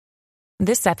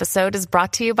This episode is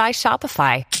brought to you by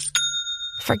Shopify.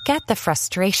 Forget the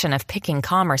frustration of picking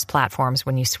commerce platforms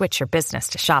when you switch your business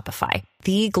to Shopify,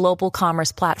 the global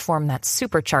commerce platform that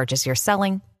supercharges your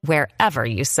selling wherever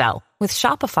you sell. With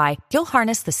Shopify, you'll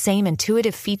harness the same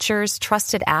intuitive features,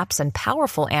 trusted apps, and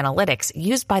powerful analytics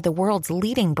used by the world's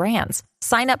leading brands.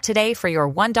 Sign up today for your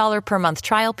 $1 per month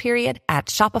trial period at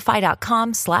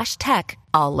shopify.com/tech,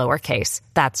 all lowercase.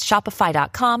 That's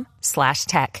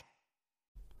shopify.com/tech.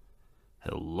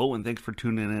 Hello and thanks for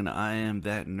tuning in. I am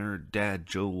that nerd dad,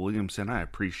 Joe Williamson. I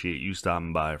appreciate you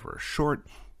stopping by for a short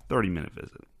 30-minute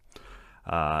visit.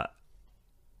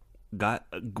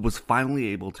 Was finally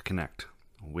able to connect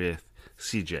with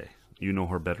CJ. You know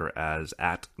her better as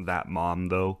 @thatmom,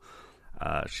 though.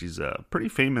 She's a pretty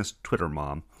famous Twitter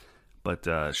mom, but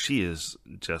she is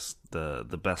just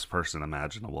the best person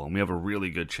imaginable, and we have a really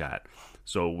good chat.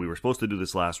 So we were supposed to do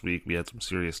this last week. We had some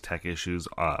serious tech issues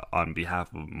on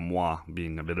behalf of moi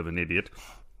being a bit of an idiot,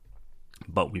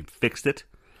 but we fixed it.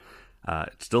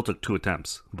 It still took 2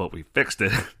 attempts, but we fixed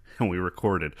it and we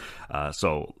recorded.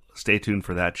 So stay tuned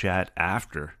for that chat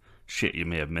after shit you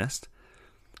may have missed.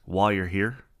 While you're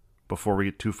here, before we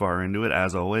get too far into it,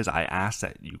 as always, I ask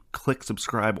that you click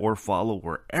subscribe or follow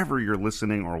wherever you're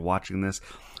listening or watching this.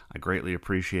 I greatly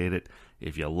appreciate it.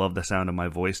 If you love the sound of my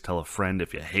voice, tell a friend.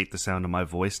 If you hate the sound of my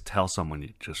voice, tell someone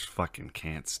you just fucking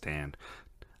can't stand.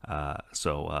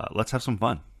 So let's have some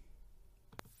fun.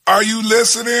 Are you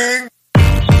listening?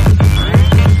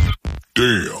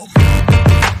 Damn.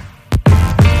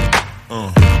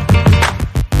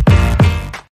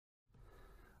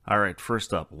 All right,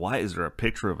 first up, why is there a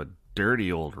picture of a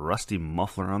dirty old rusty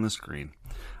muffler on the screen?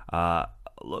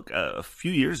 Look, a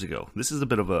few years ago, this is a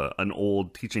bit of an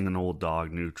old teaching an old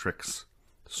dog new tricks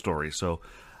story. So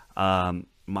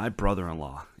my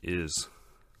brother-in-law is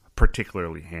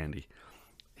particularly handy.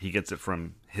 He gets it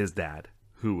from his dad,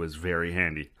 who was very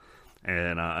handy.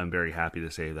 And I'm very happy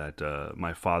to say that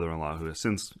my father-in-law, who has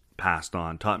since passed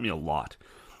on, taught me a lot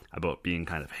about being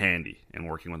kind of handy and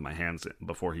working with my hands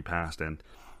before he passed. And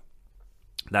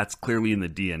that's clearly in the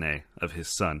DNA of his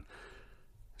son.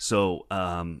 So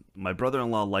my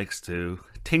brother-in-law likes to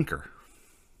tinker.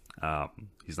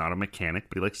 He's not a mechanic,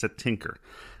 but he likes to tinker.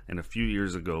 And a few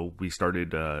years ago, we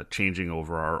started changing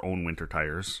over our own winter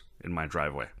tires in my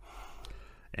driveway.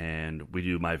 And we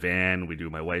do my van, we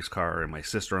do my wife's car, and my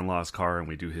sister-in-law's car, and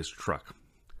we do his truck.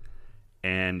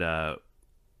 And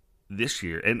this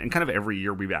year, and kind of every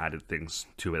year, we've added things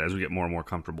to it as we get more and more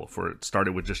comfortable. For it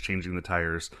started with just changing the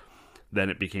tires.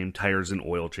 Then it became tires and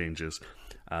oil changes.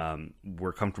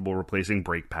 We're comfortable replacing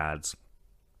brake pads.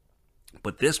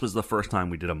 But this was the first time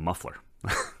we did a muffler.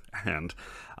 And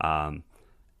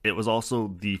it was also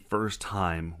the first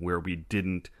time where we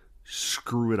didn't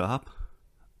screw it up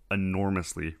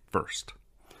enormously first.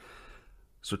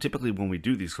 So typically when we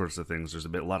do these sorts of things, there's a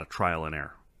lot of trial and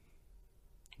error.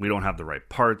 We don't have the right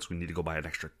parts. We need to go buy an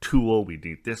extra tool. We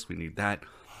need this. We need that.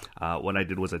 What I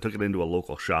did was I took it into a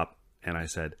local shop and I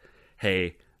said,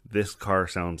 hey, this car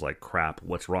sounds like crap.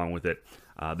 What's wrong with it?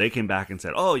 They came back and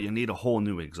said, oh, you need a whole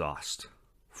new exhaust.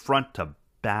 Front to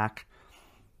back,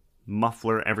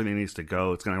 muffler, everything needs to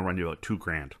go. It's going to run you about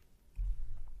 $2,000.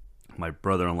 My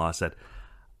brother-in-law said,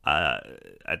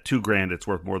 at $2,000, it's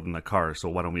worth more than the car. So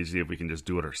why don't we see if we can just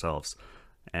do it ourselves?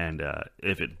 And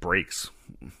if it breaks,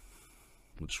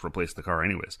 we'll just replace the car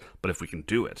anyways. But if we can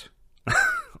do it,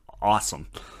 awesome.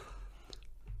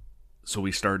 So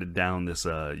we started down this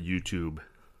YouTube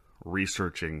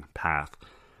researching path,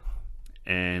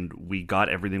 and we got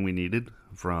everything we needed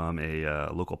from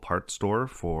a local parts store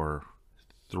for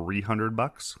 $300.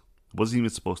 It wasn't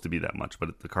even supposed to be that much,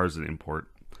 but the car's an import.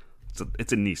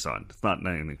 It's a Nissan. It's not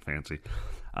anything fancy.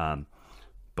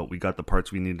 But we got the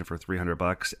parts we needed for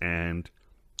 $300, and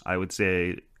I would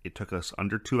say it took us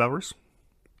under 2 hours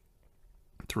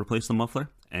to replace the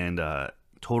muffler, and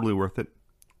totally worth it.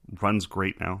 Runs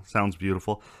great now. Sounds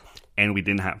beautiful. And we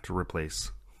didn't have to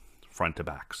replace front to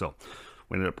back. So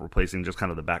we ended up replacing just kind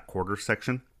of the back quarter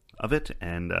section of it,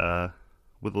 and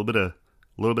with a little bit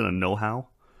of know-how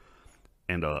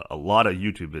and a lot of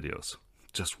YouTube videos,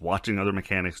 just watching other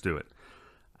mechanics do it,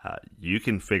 you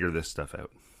can figure this stuff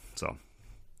out. So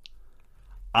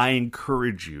I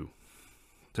encourage you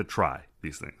to try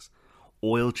these things.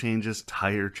 Oil changes,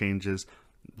 tire changes,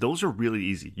 those are really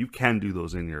easy. You can do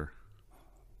those in your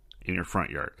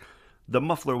front yard. The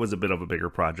muffler was a bit of a bigger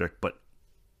project, but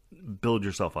build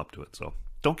yourself up to it. So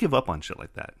don't give up on shit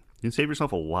like that. You can save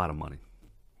yourself a lot of money.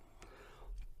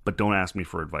 But don't ask me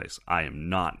for advice. I am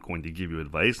not going to give you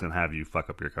advice and have you fuck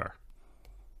up your car.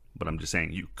 But I'm just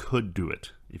saying you could do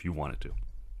it if you wanted to.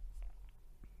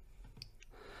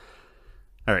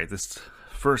 All right, this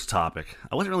first topic,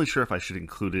 I wasn't really sure if I should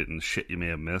include it in shit you may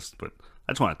have missed, but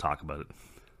I just want to talk about it.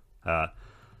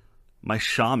 My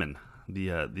shaman, the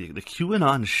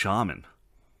QAnon shaman,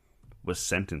 was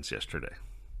sentenced yesterday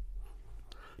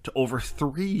to over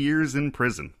 3 years in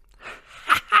prison.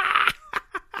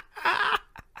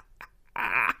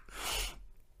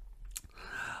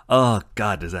 Oh,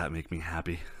 God, does that make me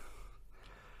happy.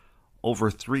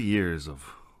 Over 3 years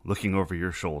of looking over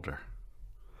your shoulder.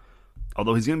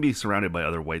 Although he's going to be surrounded by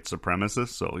other white supremacists,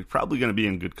 so he's probably going to be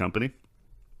in good company.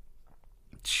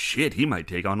 Shit, he might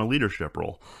take on a leadership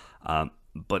role.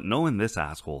 But knowing this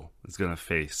asshole is going to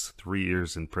face 3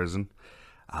 years in prison,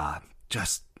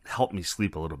 just helped me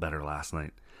sleep a little better last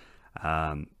night.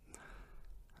 The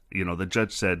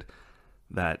judge said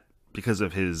that because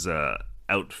of his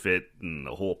outfit and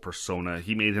the whole persona,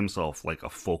 he made himself like a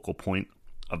focal point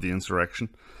of the insurrection.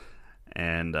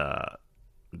 And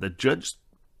the judge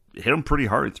hit him pretty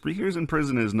hard. 3 years in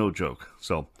prison is no joke.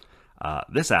 So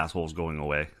this asshole is going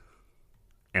away,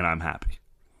 and I'm happy.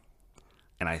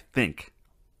 And I think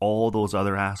all those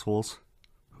other assholes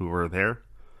who were there,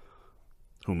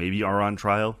 who maybe are on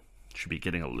trial, should be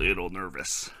getting a little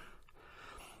nervous.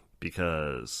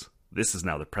 Because this is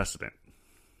now the precedent.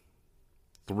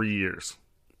 3 years.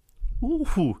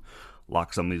 Ooh,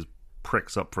 lock some of these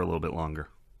pricks up for a little bit longer.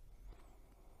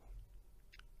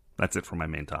 That's it for my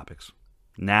main topics.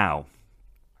 Now,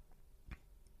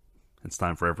 it's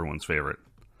time for everyone's favorite.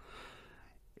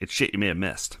 It's shit you may have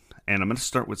missed. And I'm going to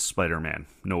start with Spider-Man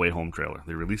No Way Home trailer.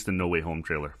 They released a No Way Home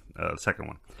trailer, the second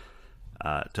one,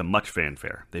 to much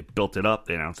fanfare. They built it up.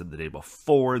 They announced it the day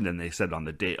before. And then they said on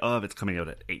the day of, it's coming out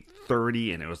at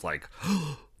 8:30. And it was like,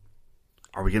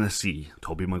 are we going to see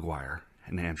Tobey Maguire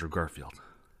and Andrew Garfield?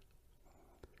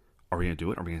 Are we going to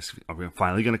do it? Are we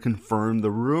finally going to confirm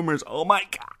the rumors? Oh my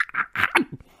God!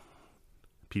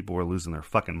 People were losing their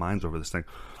fucking minds over this thing.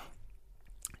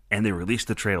 And they released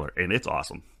the trailer, and it's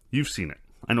awesome. You've seen it.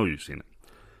 I know you've seen it.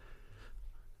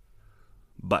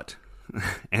 But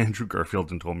Andrew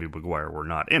Garfield and Tobey Maguire were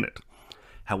not in it.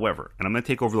 However, and I'm going to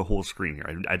take over the whole screen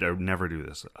here. I never do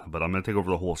this, but I'm going to take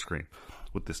over the whole screen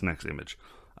with this next image.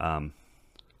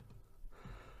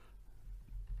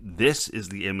 This is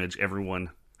the image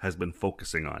everyone has been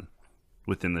focusing on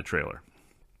within the trailer.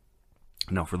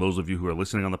 Now, for those of you who are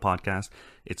listening on the podcast,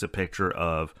 it's a picture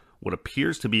of what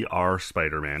appears to be our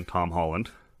Spider-Man, Tom Holland,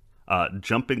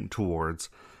 jumping towards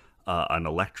an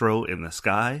Electro in the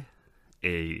sky,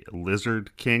 a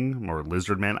Lizard King, or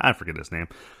Lizard Man, I forget his name,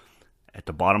 at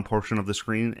the bottom portion of the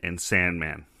screen, and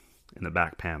Sandman in the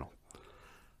back panel.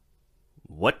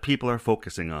 What people are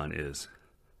focusing on is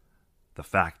the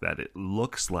fact that it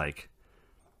looks like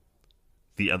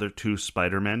the other two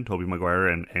Spider-Men, Tobey Maguire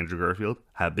and Andrew Garfield,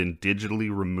 have been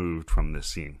digitally removed from this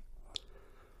scene.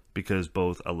 Because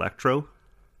both Electro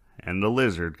and the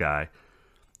Lizard guy,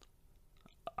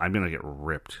 I'm going to get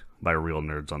ripped by real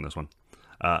nerds on this one,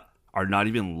 are not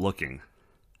even looking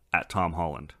at Tom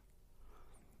Holland.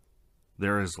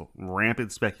 There is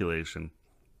rampant speculation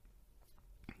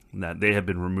that they have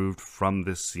been removed from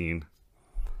this scene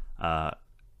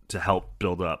to help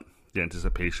build up the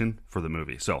anticipation for the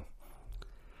movie. So,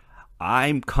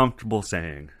 I'm comfortable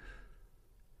saying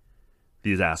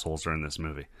these assholes are in this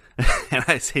movie. And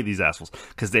I say these assholes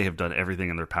because they have done everything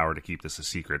in their power to keep this a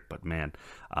secret. But man,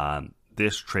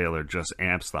 this trailer just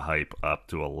amps the hype up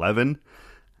to 11.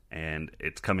 And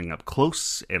it's coming up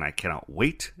close, and I cannot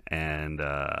wait. And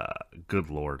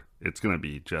good Lord, it's going to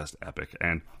be just epic.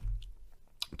 And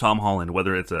Tom Holland,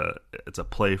 whether it's a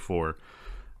play for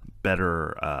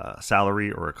better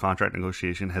salary or a contract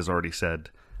negotiation, has already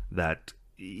said that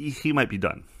he might be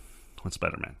done with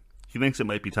Spider-Man. He thinks it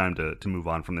might be time to move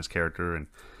on from this character, and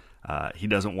he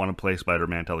doesn't want to play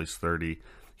Spider-Man until he's 30.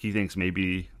 He thinks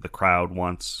maybe the crowd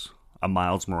wants a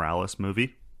Miles Morales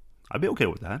movie. I'd be okay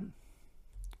with that.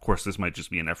 Of course, this might just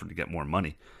be an effort to get more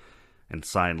money and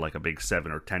sign like a big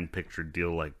 7 or 10 picture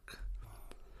deal like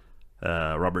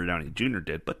Robert Downey Jr.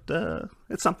 did, but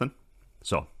it's something.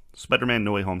 So, Spider-Man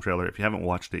No Way Home trailer. If you haven't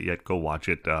watched it yet, go watch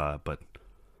it. But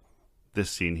this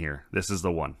scene here, this is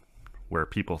the one where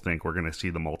people think we're going to see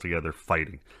them all together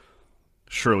fighting.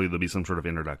 Surely there'll be some sort of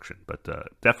introduction, but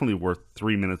definitely worth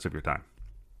 3 minutes of your time.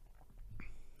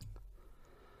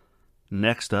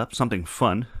 Next up, something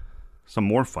fun. Some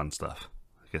more fun stuff.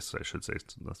 I guess I should say.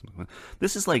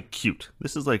 This is like cute.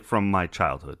 This is like from my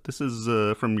childhood. This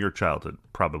is from your childhood,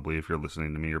 probably. If you're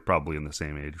listening to me, you're probably in the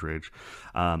same age range.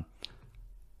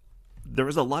 There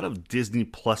was a lot of Disney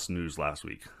Plus news last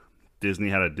week. Disney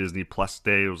had a Disney Plus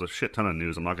day. It was a shit ton of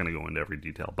news. I'm not going to go into every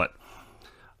detail, but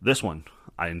this one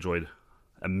I enjoyed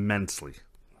immensely.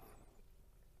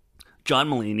 John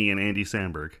Mulaney and Andy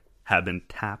Samberg have been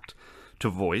tapped to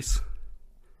voice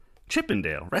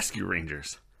Chippendale Rescue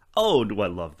Rangers. Oh, do I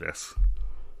love this.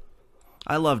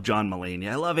 I love John Mulaney.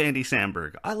 I love Andy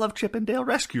Samberg. I love Chippendale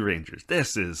Rescue Rangers.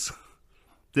 This is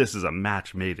a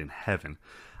match made in heaven.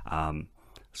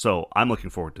 So I'm looking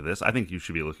forward to this. I think you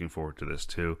should be looking forward to this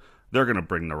too. They're going to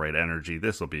bring the right energy.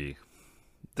 This will be...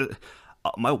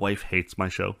 my wife hates my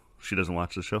show. She doesn't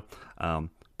watch the show.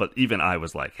 But even I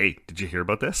was like, hey, did you hear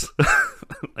about this?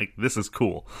 Like, this is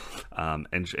cool.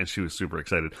 And she was super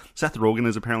excited. Seth Rogen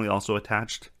is apparently also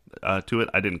attached to it.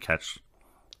 I didn't catch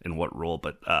in what role,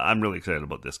 but I'm really excited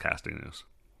about this casting news.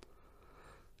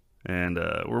 And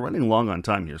we're running long on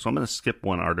time here, so I'm going to skip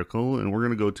one article, and we're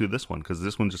going to go to this one, because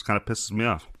this one just kind of pisses me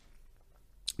off.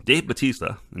 Dave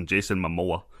Bautista and Jason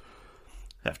Momoa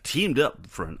have teamed up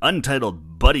for an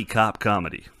untitled buddy cop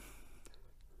comedy.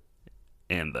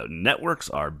 And the networks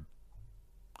are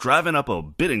driving up a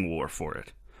bidding war for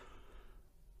it.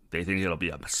 They think it'll be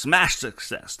a smash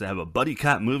success to have a buddy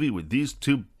cop movie with these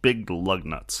two big lug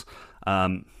nuts.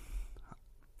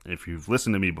 If you've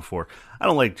listened to me before, I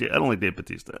don't like Dave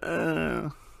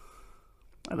Bautista.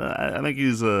 I think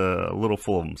he's a little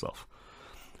full of himself,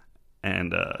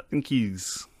 and I think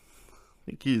he's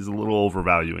a little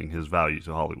overvaluing his value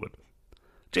to Hollywood.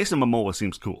 Jason Momoa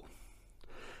seems cool,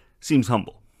 seems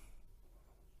humble.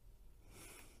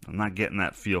 I'm not getting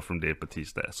that feel from Dave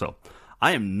Bautista, so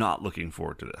I am not looking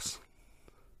forward to this.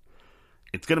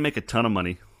 It's going to make a ton of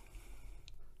money,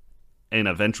 and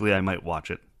eventually I might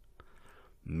watch it.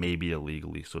 Maybe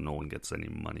illegally, so no one gets any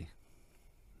money.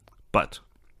 But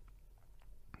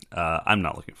I'm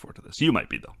not looking forward to this. You might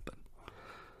be, though. But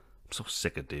I'm so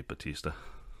sick of Dave Bautista.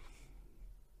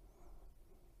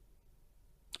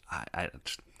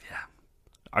 Yeah.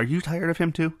 Are you tired of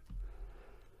him, too?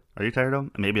 Are you tired of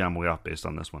him? Maybe I'm way off base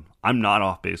on this one. I'm not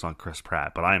off base on Chris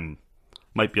Pratt, but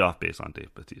might be off base on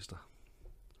Dave Bautista.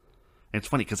 And it's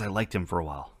funny, because I liked him for a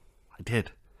while. I did.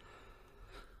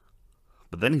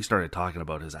 But then he started talking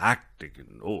about his acting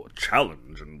and,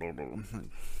 challenge and blah, blah, blah.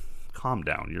 Calm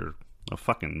down. You're a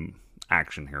fucking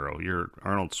action hero. You're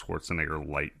Arnold Schwarzenegger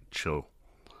light. Chill.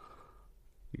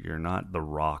 You're not The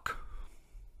Rock.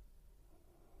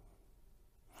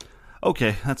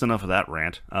 Okay, that's enough of that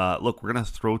rant. Look, we're going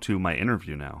to throw to my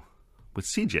interview now with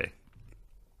CJ.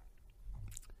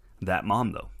 That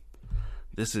mom, though.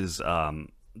 This is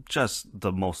just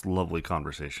the most lovely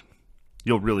conversation.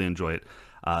 You'll really enjoy it.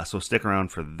 So stick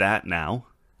around for that now,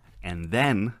 and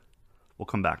then we'll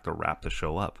come back to wrap the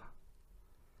show up.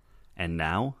 And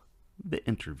now, the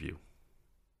interview.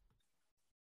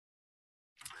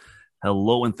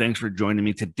 Hello, and thanks for joining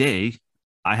me today.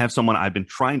 I have someone I've been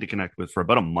trying to connect with for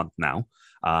about a month now.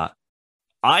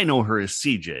 I know her as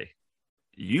CJ.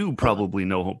 You probably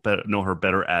know her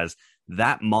better as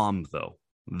That Mom,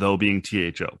 though being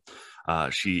THO.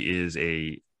 She is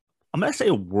I'm going to say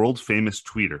a world famous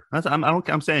tweeter.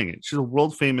 I'm saying it. She's a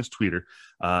world famous tweeter,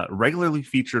 regularly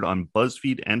featured on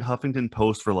BuzzFeed and Huffington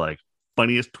Post for like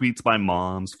funniest tweets by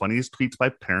moms, funniest tweets by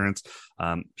parents.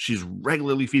 She's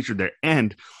regularly featured there,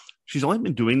 and she's only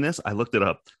been doing this, I looked it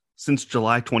up, since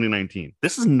July 2019.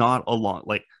 This is not a long,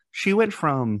 like, she went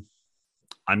from,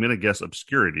 I'm going to guess,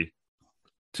 obscurity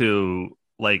to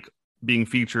like being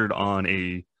featured on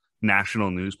a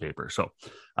national newspaper. So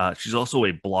she's also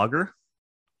a blogger.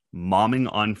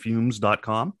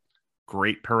 Mommingonfumes.com.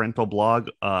 Great parental blog.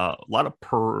 A lot of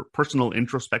personal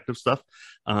introspective stuff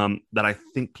that I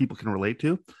think people can relate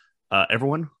to.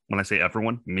 Everyone, when I say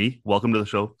everyone, me, welcome to the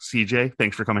show. CJ,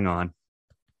 thanks for coming on.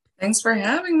 Thanks for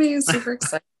having me. Super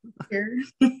excited here.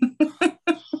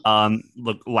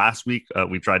 Look, last week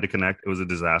we tried to connect. It was a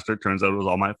disaster. Turns out it was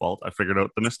all my fault. I figured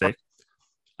out the mistake.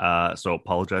 So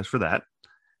apologize for that.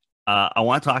 I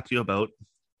want to talk to you about,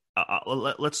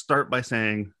 let's start by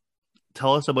saying,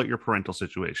 tell us about your parental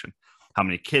situation. How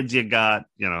many kids you got?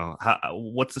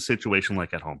 What's the situation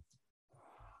like at home?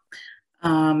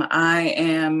 I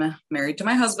am married to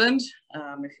my husband.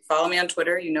 If you follow me on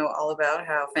Twitter, you know all about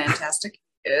how fantastic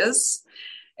he is.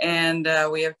 And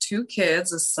we have two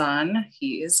kids, a son,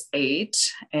 he is 8,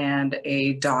 and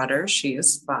a daughter, she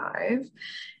is 5.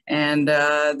 And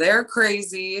they're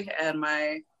crazy, and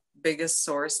my biggest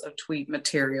source of tweet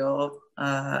material.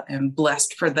 I'm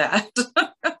blessed for that.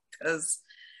 Because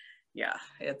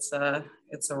it's a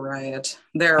riot.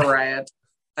 They're a riot.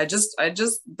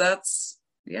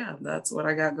 that's what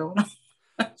I got going on.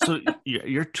 So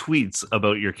your tweets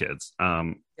about your kids,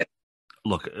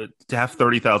 look, to have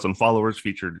 30,000 followers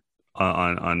featured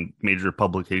on major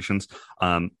publications,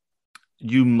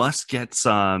 you must get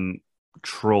some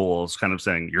trolls kind of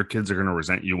saying your kids are going to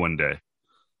resent you one day.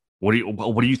 What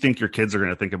do you think your kids are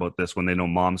going to think about this when they know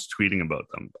mom's tweeting about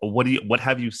them? What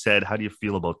have you said? How do you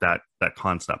feel about that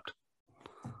concept?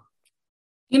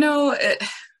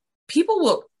 People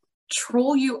will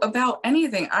troll you about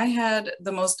anything. I had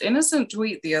the most innocent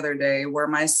tweet the other day where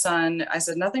my son, I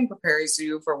said, nothing prepares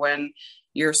you for when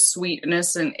your sweet,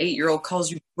 innocent 8-year-old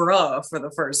calls you bruh for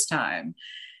the first time.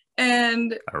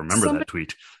 And I remember that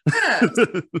tweet. Yeah,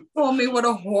 told me what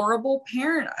a horrible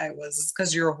parent I was. It's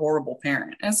because you're a horrible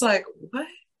parent. And it's like, what?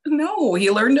 No, he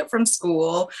learned it from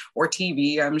school or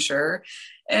TV, I'm sure.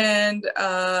 And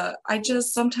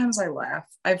sometimes I laugh.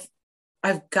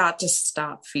 I've got to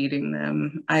stop feeding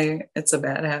them. It's a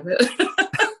bad habit.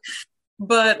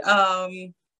 But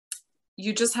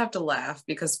you just have to laugh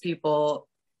because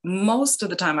most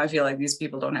of the time, I feel like these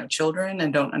people don't have children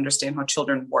and don't understand how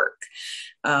children work.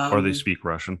 Or they speak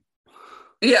Russian.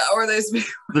 Yeah, or they speak.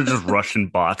 They're just Russian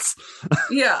bots.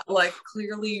 Yeah, like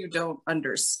clearly you don't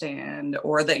understand,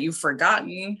 or that you've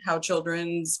forgotten how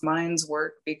children's minds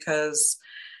work because,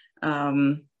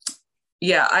 I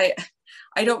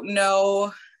don't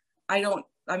know.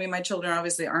 My children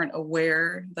obviously aren't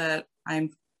aware that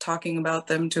I'm talking about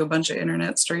them to a bunch of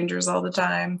internet strangers all the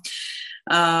time.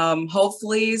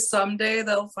 Hopefully someday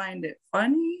they'll find it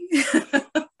funny.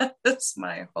 That's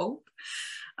my hope.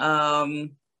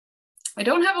 I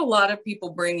don't have a lot of people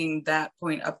bringing that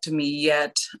point up to me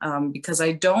yet, because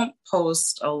I don't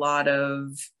post a lot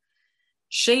of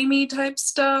shamey type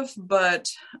stuff,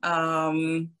 but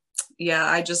I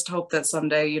just hope that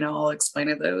someday, I'll explain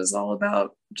it, that it was all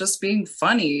about just being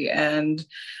funny, and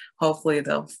hopefully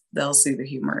they'll see the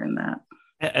humor in that.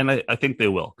 And I think they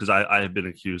will, because I have been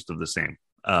accused of the same.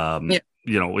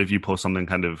 If you post something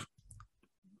kind of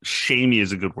shamey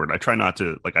is a good word. I try not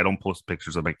to, I don't post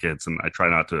pictures of my kids, and I try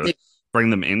not to bring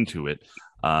them into it.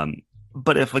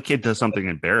 But if a kid does something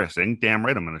embarrassing, damn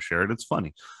right, I'm going to share it. It's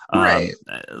funny. Right.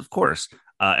 Of course.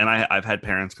 And I've had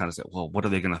parents kind of say, well, what are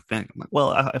they going to think? I'm like,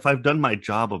 well, if I've done my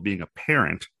job of being a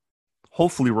parent,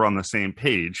 hopefully we're on the same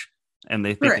page and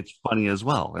they think it's funny as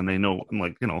well. And they know, I'm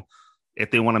like, if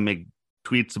they want to make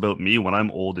tweets about me when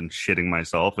I'm old and shitting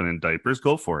myself and in diapers,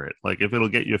 go for it. Like, if it'll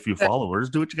get you a few followers,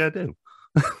 do what you got to do.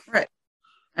 Right.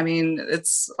 I mean,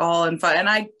 it's all in fun. And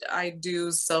I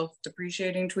do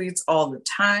self-depreciating tweets all the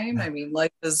time. I mean,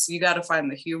 this, you got to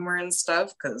find the humor and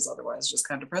stuff, because otherwise it's just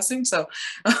kind of depressing. So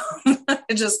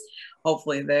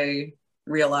hopefully they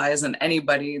realize, and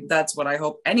that's what I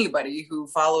hope anybody who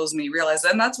follows me realize.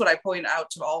 And that's what I point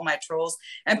out to all my trolls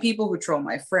and people who troll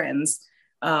my friends,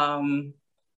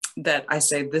 that I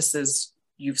say,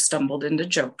 you've stumbled into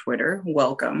joke Twitter.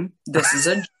 Welcome.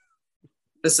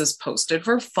 This is posted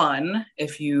for fun.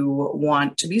 If you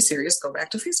want to be serious, go back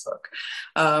to Facebook.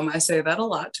 I say that a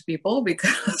lot to people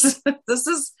because this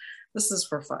is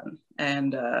for fun.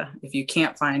 And if you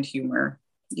can't find humor,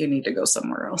 you need to go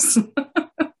somewhere else.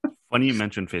 Funny you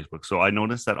mentioned Facebook. So I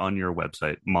noticed that on your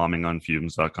website,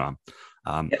 mommingonfumes.com,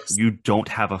 yes. You don't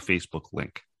have a Facebook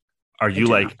link. Are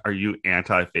you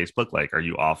anti-Facebook? Are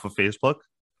you off of Facebook?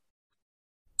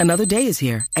 Another day is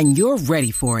here, and you're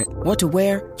ready for it. What to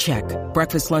wear? Check.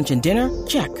 Breakfast, lunch, and dinner?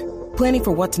 Check. Planning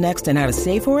for what's next and how to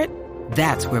save for it?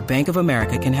 That's where Bank of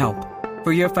America can help.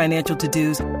 For your financial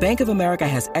to-dos, Bank of America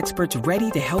has experts ready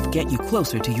to help get you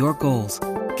closer to your goals.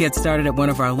 Get started at one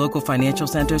of our local financial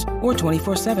centers or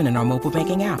 24/7 in our mobile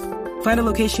banking app. Find a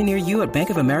location near you at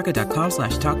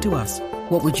bankofamerica.com/talktous.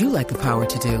 What would you like the power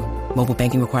to do? Mobile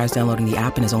banking requires downloading the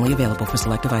app and is only available for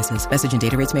select devices. Message and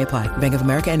data rates may apply. Bank of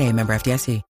America N.A., member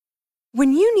FDIC.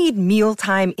 When you need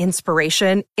mealtime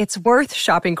inspiration, it's worth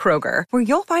shopping Kroger, where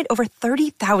you'll find over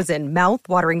 30,000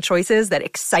 mouth-watering choices that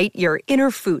excite your inner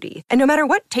foodie. And no matter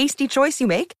what tasty choice you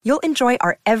make, you'll enjoy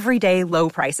our everyday low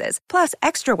prices, plus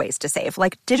extra ways to save,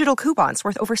 like digital coupons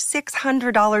worth over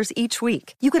 $600 each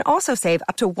week. You can also save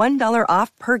up to $1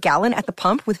 off per gallon at the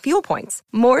pump with fuel points.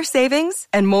 More savings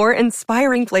and more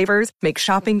inspiring flavors make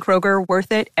shopping Kroger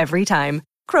worth it every time.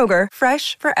 Kroger,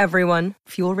 fresh for everyone.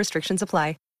 Fuel restrictions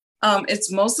apply.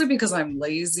 It's mostly because I'm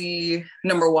lazy,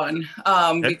 number one,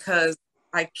 because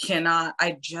I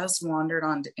just wandered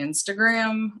onto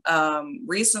Instagram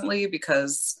recently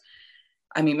because,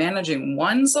 managing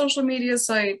one social media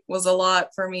site was a lot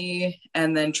for me.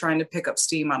 And then trying to pick up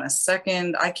steam on a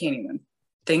second, I can't even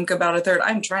think about a third.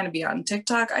 I'm trying to be on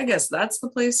TikTok. I guess that's the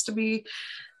place to be.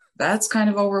 That's kind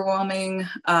of overwhelming.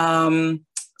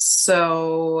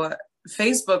 So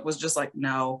Facebook was just like,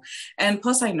 no. And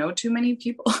plus I know too many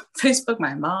people. Facebook,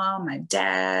 my mom, my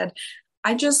dad.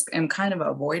 I just am kind of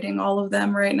avoiding all of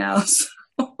them right now. So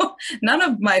none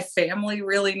of my family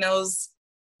really knows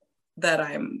that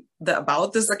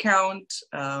about this account.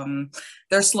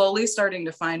 They're slowly starting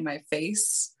to find my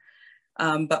face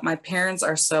But my parents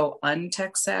are so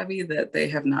untech savvy that they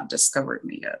have not discovered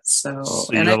me yet. So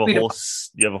So and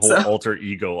you have a whole alter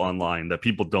ego online that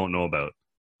people don't know about.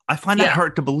 I find that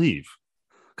hard to believe,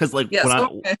 because like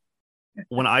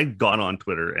when I got on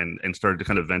Twitter and started to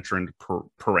kind of venture into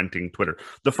parenting Twitter,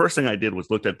 the first thing I did was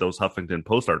looked at those Huffington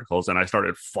Post articles, and I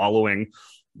started following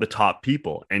the top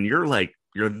people. And you're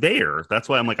there. That's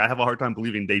why I'm like, I have a hard time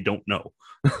believing they don't know.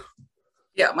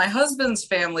 Yeah, my husband's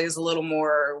family is a little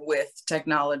more with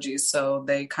technology, so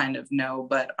they kind of know.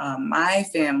 But my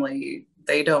family,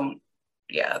 they don't.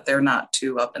 Yeah, they're not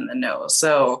too up in the know.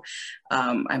 So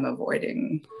I'm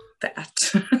avoiding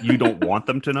that. You don't want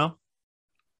them to know?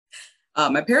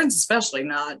 My parents especially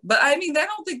not. But I mean, I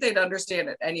don't think they'd understand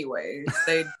it anyway.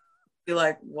 They'd be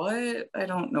like, what? I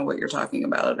don't know what you're talking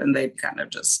about. And they'd kind of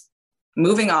just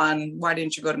moving on. Why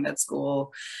didn't you go to med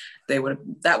school? That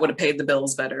would have paid the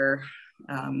bills better.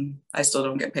 I still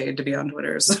don't get paid to be on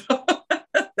Twitter. So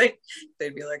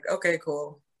they'd be like, okay,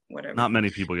 cool. Whatever. Not many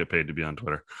people get paid to be on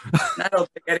Twitter. I don't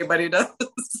think anybody does.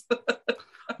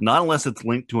 Not unless it's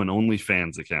linked to an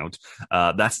OnlyFans account.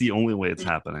 That's the only way it's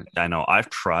happening. I know I've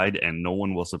tried, and no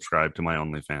one will subscribe to my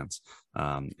OnlyFans.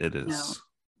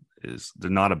 There's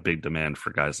not a big demand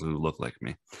for guys who look like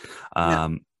me.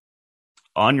 On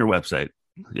your website,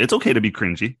 it's okay to be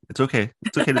cringy. It's okay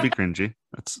to be cringy.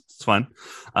 It's fine.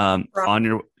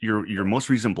 On your most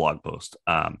recent blog post,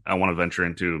 I want to venture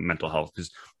into mental health,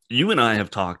 because you and I have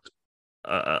talked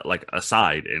like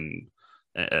aside and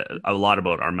a lot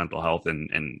about our mental health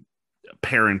and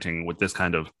parenting with this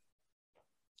kind of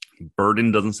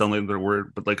burden. Doesn't sound like the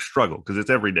word, but like struggle, because it's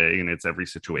every day and it's every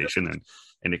situation,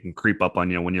 and it can creep up on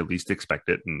you when you least expect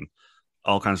it, and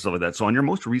all kinds of stuff like that. So on your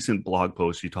most recent blog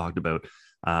post, you talked about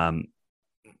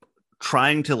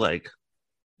trying to like,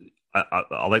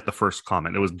 I like the first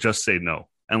comment. It was just say no.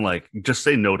 And like, just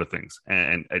say no to things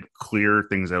and clear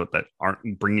things out that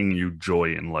aren't bringing you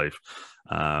joy in life,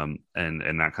 and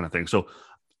that kind of thing. So,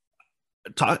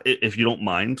 if you don't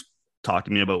mind, talk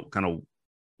to me about kind of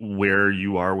where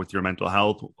you are with your mental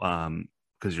health,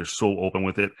 because you're so open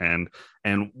with it, and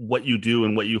what you do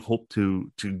and what you hope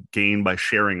to gain by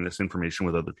sharing this information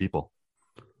with other people.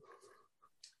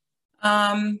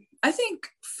 I think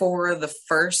for the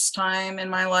first time in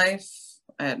my life,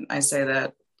 and I say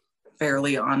that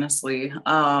fairly honestly,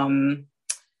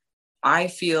 I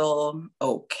feel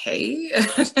okay.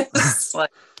 It's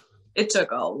like, it took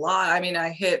a lot. I mean, I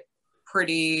hit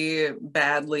pretty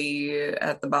badly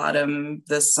at the bottom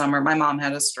this summer. My mom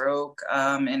had a stroke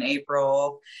in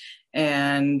April,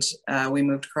 and we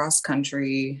moved cross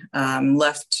country,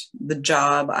 left the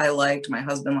job I liked. My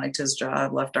husband liked his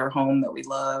job, left our home that we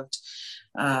loved.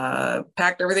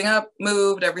 Packed everything up,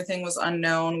 moved. Everything was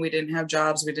unknown. We didn't have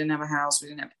jobs. We didn't have a house. We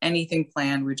didn't have anything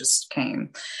planned. We just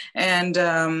came.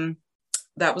 And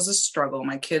that was a struggle.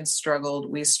 My kids struggled.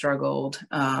 We struggled.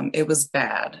 It was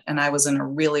bad. And I was in a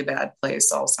really bad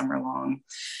place all summer long.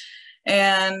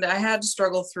 And I had to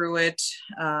struggle through it.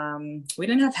 We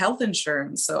didn't have health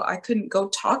insurance, so I couldn't go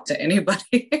talk to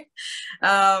anybody.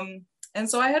 And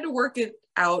so I had to work it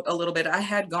out a little bit. I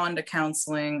had gone to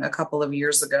counseling a couple of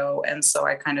years ago. And so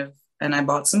I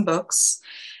bought some books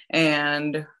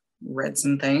and read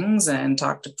some things and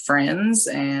talked to friends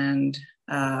and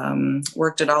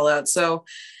worked it all out. So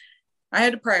I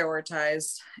had to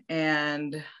prioritize,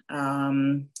 and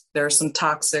there are some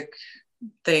toxic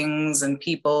things and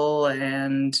people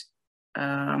and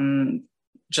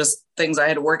just things I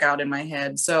had to work out in my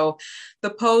head. So the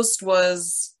post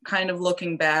was kind of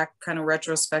looking back, kind of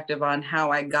retrospective on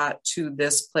how I got to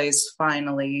this place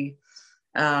finally.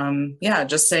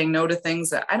 Just saying no to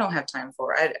things that I don't have time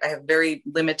for. I have very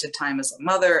limited time as a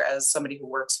mother, as somebody who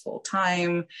works full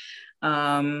time.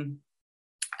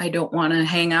 I don't want to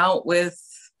hang out with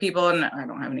people, and I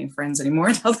don't have any friends anymore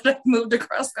now that I've moved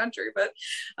across country, but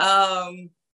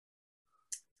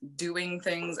doing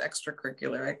things,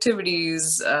 extracurricular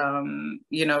activities,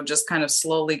 just kind of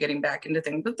slowly getting back into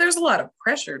things. But there's a lot of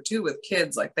pressure too with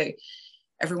kids. Like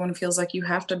everyone feels like you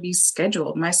have to be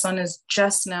scheduled. My son has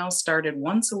just now started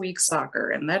once a week soccer,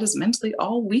 and that is mentally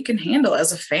all we can handle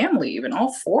as a family, even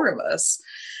all four of us.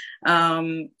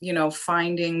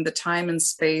 Finding the time and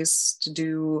space to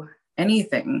do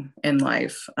anything in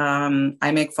life.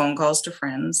 I make phone calls to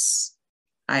friends.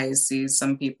 I see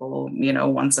some people,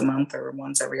 once a month or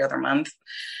once every other month.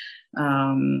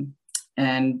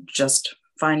 And just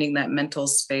finding that mental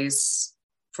space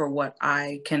for what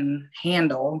I can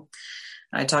handle.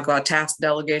 I talk about task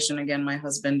delegation again. My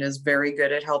husband is very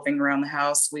good at helping around the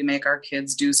house. We make our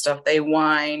kids do stuff. They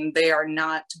whine. They are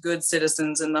not good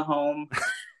citizens in the home.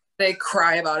 They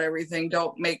cry about everything.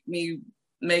 Don't make me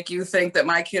make you think that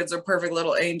my kids are perfect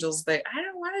little angels. I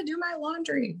don't want to do my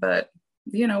laundry, but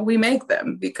we make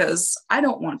them because I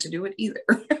don't want to do it either.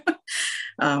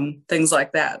 Things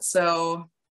like that. So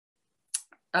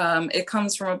it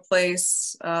comes from a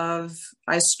place of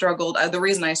I struggled. The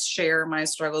reason I share my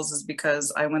struggles is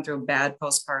because I went through a bad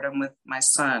postpartum with my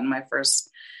son, my first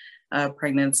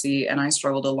pregnancy, and I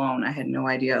struggled alone. I had no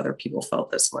idea other people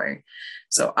felt this way.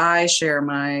 So I share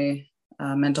my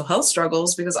mental health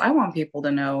struggles because I want people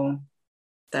to know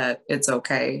that it's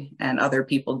okay and other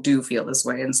people do feel this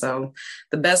way. And so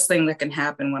the best thing that can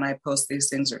happen when I post these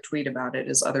things or tweet about it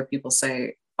is other people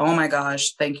say, oh my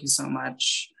gosh, thank you so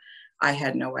much. I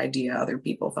had no idea other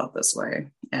people felt this way.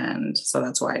 And so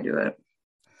that's why I do it.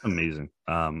 Amazing.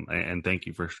 And thank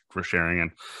you for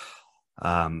sharing.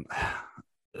 And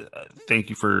thank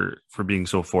you for being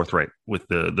so forthright with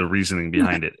the reasoning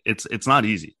behind it. It's not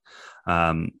easy.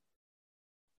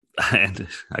 And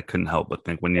I couldn't help but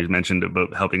think when you mentioned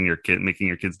about helping your kid, making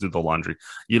your kids do the laundry,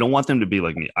 you don't want them to be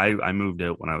like me. I moved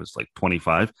out when I was like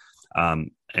 25.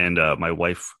 And my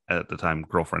wife at the time,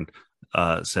 girlfriend,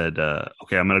 said,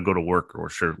 okay, I'm going to go to work or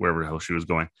sure, wherever the hell she was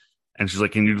going. And she's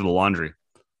like, can you do the laundry?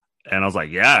 And I was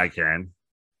like, yeah, I can.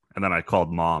 And then I called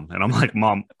mom and I'm like,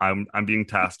 Mom, I'm being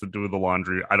tasked to do the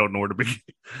laundry. I don't know where to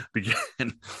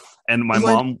begin. And my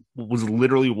mom was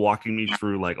literally walking me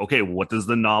through like, okay, what does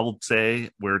the novel say?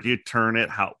 Where do you turn it?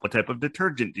 What type of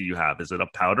detergent do you have? Is it a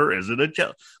powder? Is it a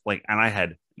gel? Like, and I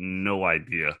had no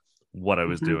idea what I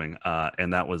was doing.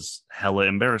 And that was hella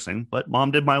embarrassing, but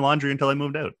mom did my laundry until I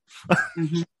moved out.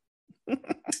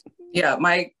 Yeah,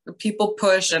 my people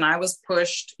push and I was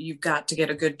pushed. You've got to get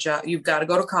a good job. You've got to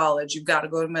go to college. You've got to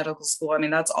go to medical school. I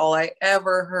mean, that's all I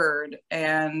ever heard.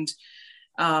 And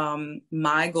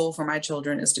my goal for my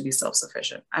children is to be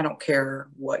self-sufficient. I don't care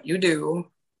what you do.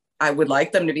 I would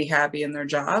like them to be happy in their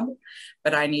job,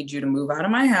 but I need you to move out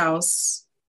of my house,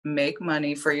 make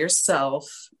money for yourself,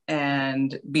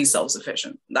 and be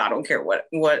self-sufficient. I don't care what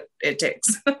it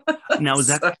takes. Now, is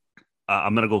that...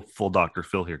 I'm going to go full Dr.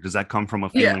 Phil here. Does that come from a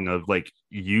feeling of like,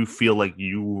 you feel like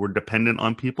you were dependent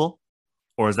on people?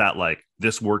 Or is that like,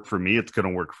 this worked for me, it's going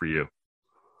to work for you?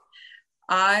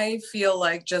 I feel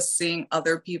like just seeing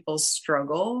other people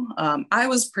struggle. I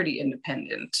was pretty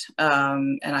independent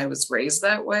and I was raised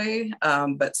that way.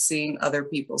 But seeing other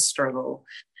people struggle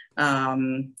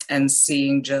and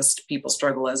seeing just people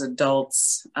struggle as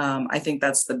adults, I think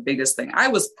that's the biggest thing. I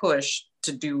was pushed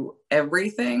to do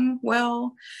everything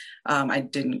well. I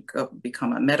didn't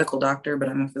become a medical doctor, but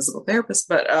I'm a physical therapist.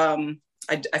 But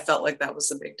I felt like that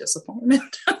was a big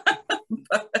disappointment.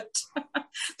 But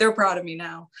they're proud of me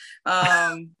now.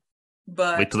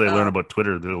 But wait till they learn about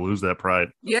Twitter; they'll lose that pride.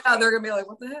 Yeah, they're gonna be like,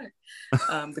 "What the heck?"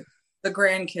 The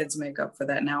grandkids make up for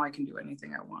that. Now I can do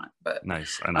anything I want. But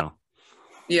nice, I know.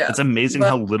 Yeah, it's amazing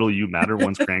how little you matter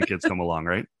once grandkids come along,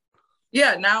 right?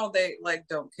 Yeah, now they like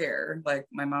don't care. Like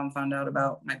my mom found out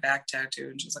about my back tattoo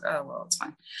and she's like, oh, well, it's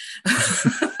fine.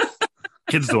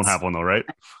 Kids don't have one though, right?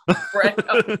 Right.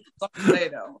 They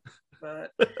don't.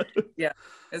 But yeah,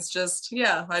 it's just,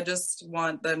 I just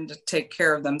want them to take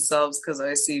care of themselves because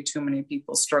I see too many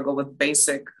people struggle with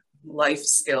basic life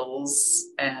skills.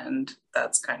 And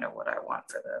that's kind of what I want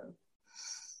for them.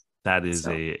 That is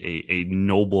a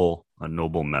noble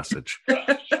message.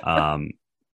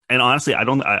 And honestly,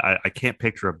 I can't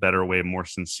picture a better way, more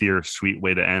sincere, sweet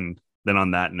way to end than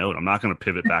on that note. I'm not going to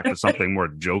pivot back to something more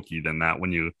jokey than that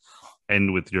when you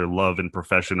end with your love and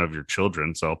profession of your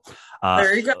children. So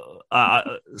there you go.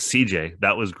 CJ,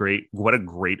 that was great. What a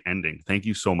great ending. Thank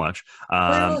you so much.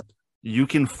 You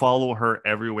can follow her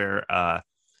everywhere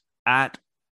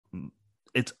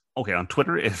it's okay on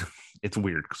Twitter. It's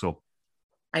weird. So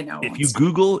I know if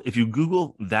you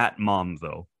Google that mom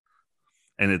though,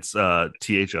 and it's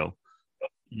THO,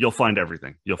 you'll find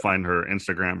everything. You'll find her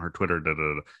Instagram, her Twitter.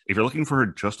 If you're looking for her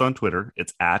just on Twitter,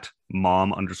 it's at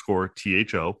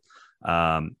mom_THO.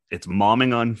 It's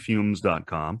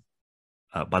mommingonfumes.com.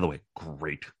 By the way,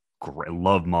 great.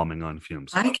 Love Momming on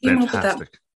Fumes. I came up with that.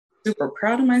 Super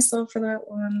proud of myself for that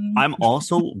one. I'm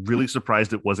also really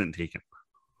surprised it wasn't taken.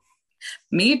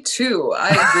 Me too.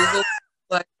 I Googled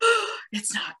like,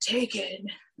 it's not taken.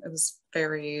 It was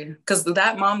because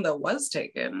that mom though was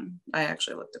taken. I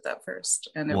actually looked at that first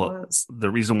and it was. The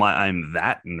reason why I'm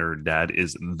that nerd dad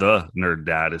is the nerd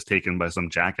dad is taken by some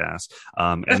jackass.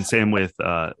 And same with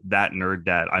that nerd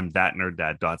dad. I'm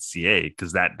thatnerddad.ca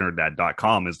because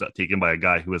thatnerddad.com is taken by a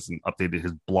guy who hasn't updated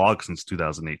his blog since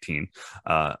 2018.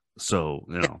 So,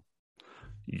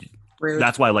 Rude.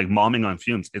 That's why I like Momming on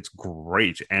Fumes. It's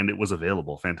great. And it was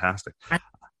available. Fantastic.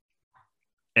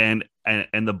 And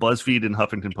the BuzzFeed and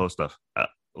Huffington Post stuff.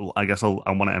 I guess I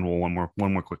want to end with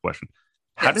one more quick question.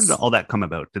 How Yes. did all that come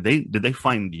about? Did they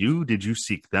find you? Did you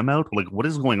seek them out? Like, what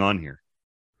is going on here?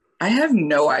 I have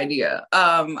no idea.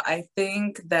 I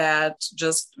think that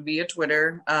just via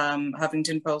Twitter,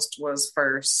 Huffington Post was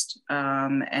first.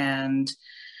 And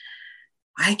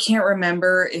I can't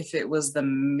remember if it was the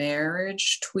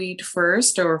marriage tweet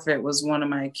first or if it was one of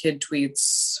my kid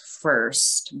tweets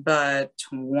first. But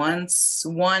once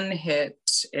one hit,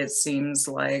 it seems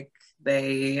like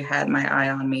they had my eye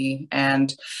on me.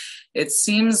 And it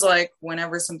seems like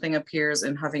whenever something appears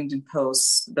in Huffington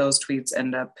Post, those tweets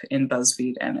end up in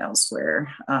BuzzFeed and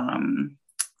elsewhere.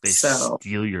 They So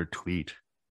steal your tweet.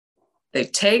 they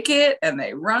take it and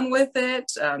they run with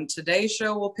it. Today's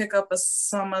Show will pick up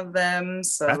some of them.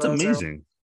 So That's those amazing.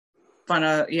 are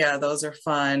fun. Yeah, those are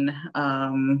fun.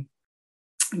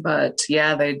 But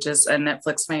yeah, they just a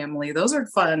Netflix family. Those are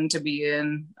fun to be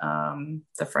in.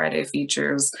 The Friday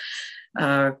features.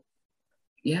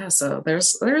 Yeah, so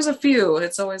there's a few.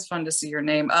 It's always fun to see your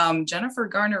name. Jennifer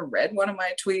Garner read one of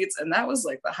my tweets, and that was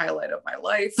like the highlight of my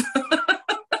life.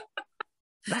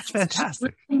 That's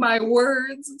fantastic. My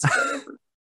words. It's Jennifer.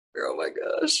 Oh my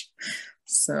gosh.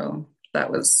 So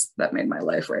that made my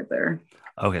life right there.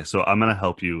 Okay, so I'm gonna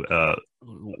help you.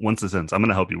 Once this ends, I'm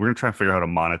gonna help you. We're gonna try and figure out how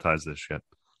to monetize this shit.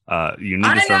 You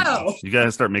need to start. know. You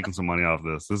gotta start making some money off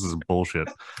this. This is bullshit.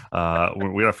 We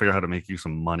gotta figure out how to make you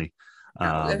some money.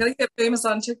 I gotta get famous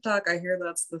on TikTok. I hear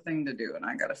that's the thing to do, and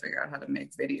I gotta figure out how to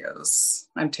make videos.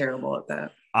 I'm terrible at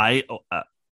that.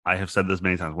 I have said this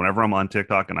many times. Whenever I'm on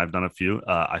TikTok and I've done a few,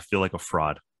 I feel like a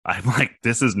fraud. I'm like,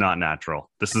 this is not natural.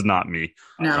 This is not me.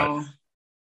 No, But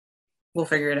we'll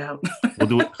figure it out. we'll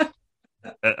do it.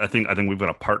 I think we've got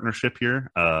a partnership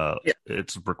here. Yeah.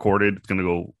 It's recorded. It's gonna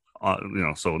go.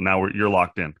 So now you're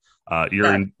locked in.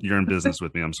 You're in business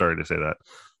with me. I'm sorry to say that.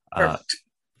 Perfect.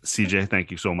 CJ, thank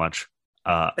you so much.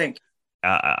 Thank you.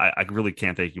 I really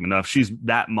can't thank you enough. She's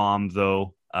that mom,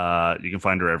 though. You can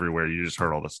find her everywhere. You just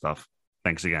heard all this stuff.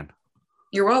 Thanks again.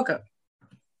 You're welcome.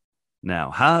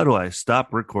 Now, how do I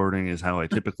stop recording is how I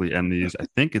typically end these. I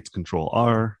think it's Control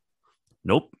R.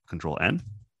 Nope. Control N.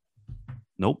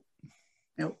 Nope.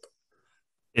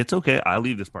 It's okay. I'll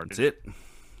leave this part. It's it.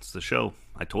 It's the show.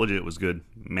 I told you it was good.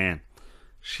 Man,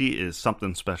 she is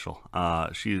something special.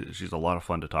 She's a lot of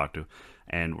fun to talk to.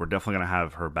 And we're definitely going to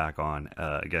have her back on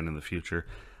again in the future.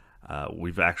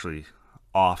 We've actually,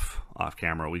 off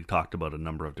camera, we talked about a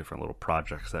number of different little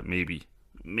projects that maybe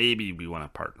we want to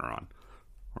partner on.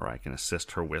 Or I can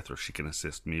assist her with, or she can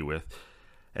assist me with.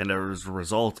 And as a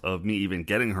result of me even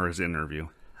getting her as an interview,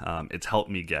 it's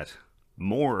helped me get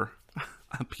more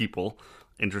people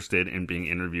interested in being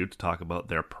interviewed to talk about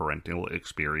their parental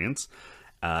experience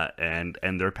and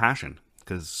their passion.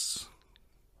 Because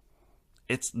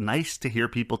it's nice to hear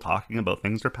people talking about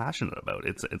things they're passionate about.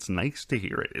 It's nice to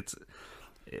hear it. It's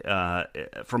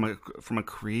from a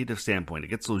creative standpoint, it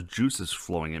gets those juices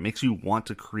flowing. It makes you want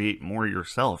to create more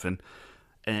yourself.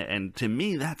 And to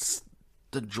me, that's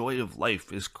the joy of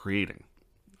life, is creating,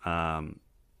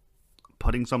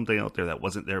 putting something out there that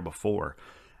wasn't there before,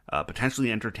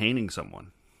 potentially entertaining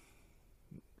someone,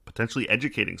 potentially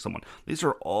educating someone. These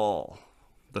are all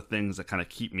the things that kind of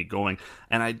keep me going.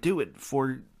 And I do it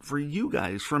for you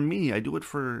guys, for me. I do it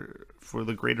for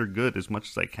the greater good as much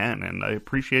as I can. And I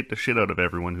appreciate the shit out of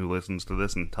everyone who listens to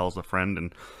this and tells a friend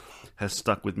and has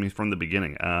stuck with me from the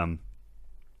beginning.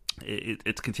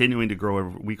 It's continuing to grow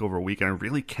week over week, and I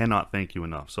really cannot thank you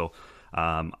enough. So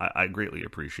I greatly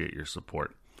appreciate your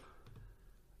support.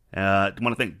 I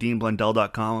want to thank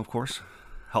DeanBlundell.com, of course.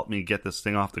 Helped me get this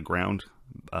thing off the ground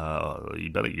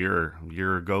about a year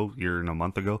and a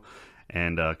month ago,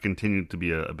 and continued to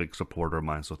be a big supporter of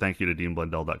mine. So thank you to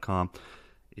DeanBlundell.com.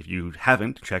 If you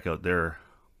haven't, check out their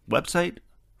website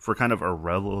for kind of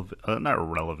irreverent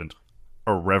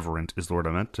is the word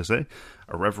I meant to say.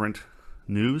 Irreverent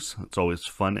news. It's always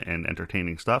fun and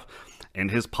entertaining stuff.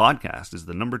 And his podcast is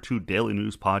the #2 daily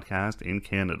news podcast in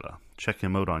Canada. Check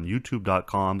him out on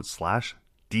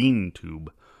youtube.com/DeanTube.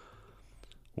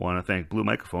 Want to thank Blue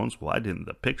Microphones. Why didn't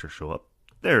the picture show up?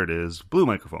 There it is. Blue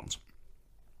Microphones.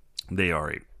 They are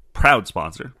a proud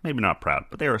sponsor. Maybe not proud,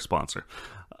 but they are a sponsor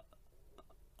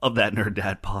of that Nerd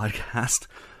Dad podcast.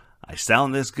 I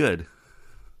sound this good.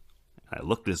 I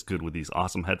look this good with these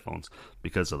awesome headphones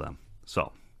because of them.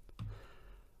 So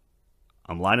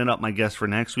I'm lining up my guests for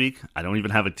next week. I don't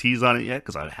even have a tease on it yet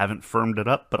because I haven't firmed it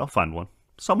up, but I'll find one.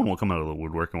 Someone will come out of the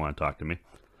woodwork and want to talk to me.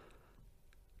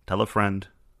 Tell a friend.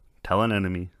 Tell an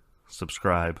enemy.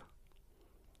 Subscribe.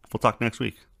 We'll talk next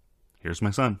week. Here's my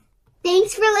son.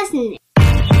 Thanks for listening.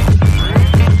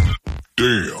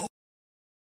 Damn.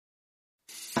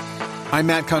 I'm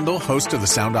Matt Kundle, host of the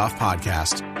Sound Off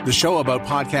Podcast, the show about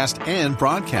podcast and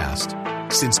broadcast.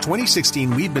 Since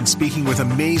 2016, we've been speaking with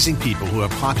amazing people who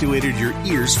have populated your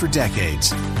ears for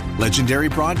decades. Legendary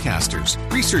broadcasters,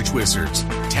 research wizards,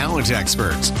 talent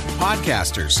experts,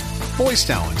 podcasters, voice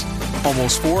talent.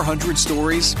 Almost 400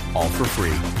 stories, all for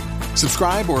free.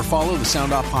 Subscribe or follow the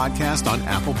Sound Off Podcast on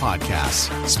Apple Podcasts,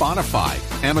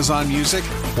 Spotify, Amazon Music,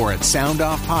 or at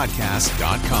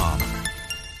soundoffpodcast.com.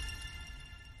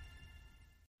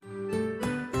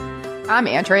 I'm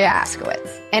Andrea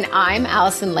Askowitz. And I'm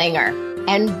Allison Langer.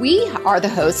 And we are the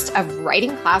hosts of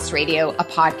Writing Class Radio, a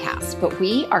podcast, but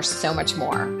we are so much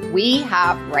more. We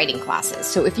have writing classes.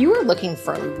 So if you are looking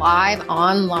for live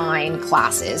online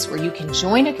classes where you can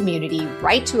join a community,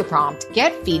 write to a prompt,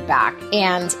 get feedback,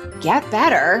 and get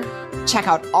better, check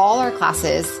out all our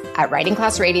classes at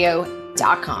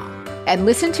writingclassradio.com. And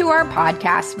listen to our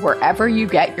podcast wherever you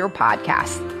get your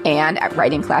podcasts and at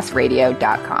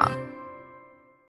writingclassradio.com.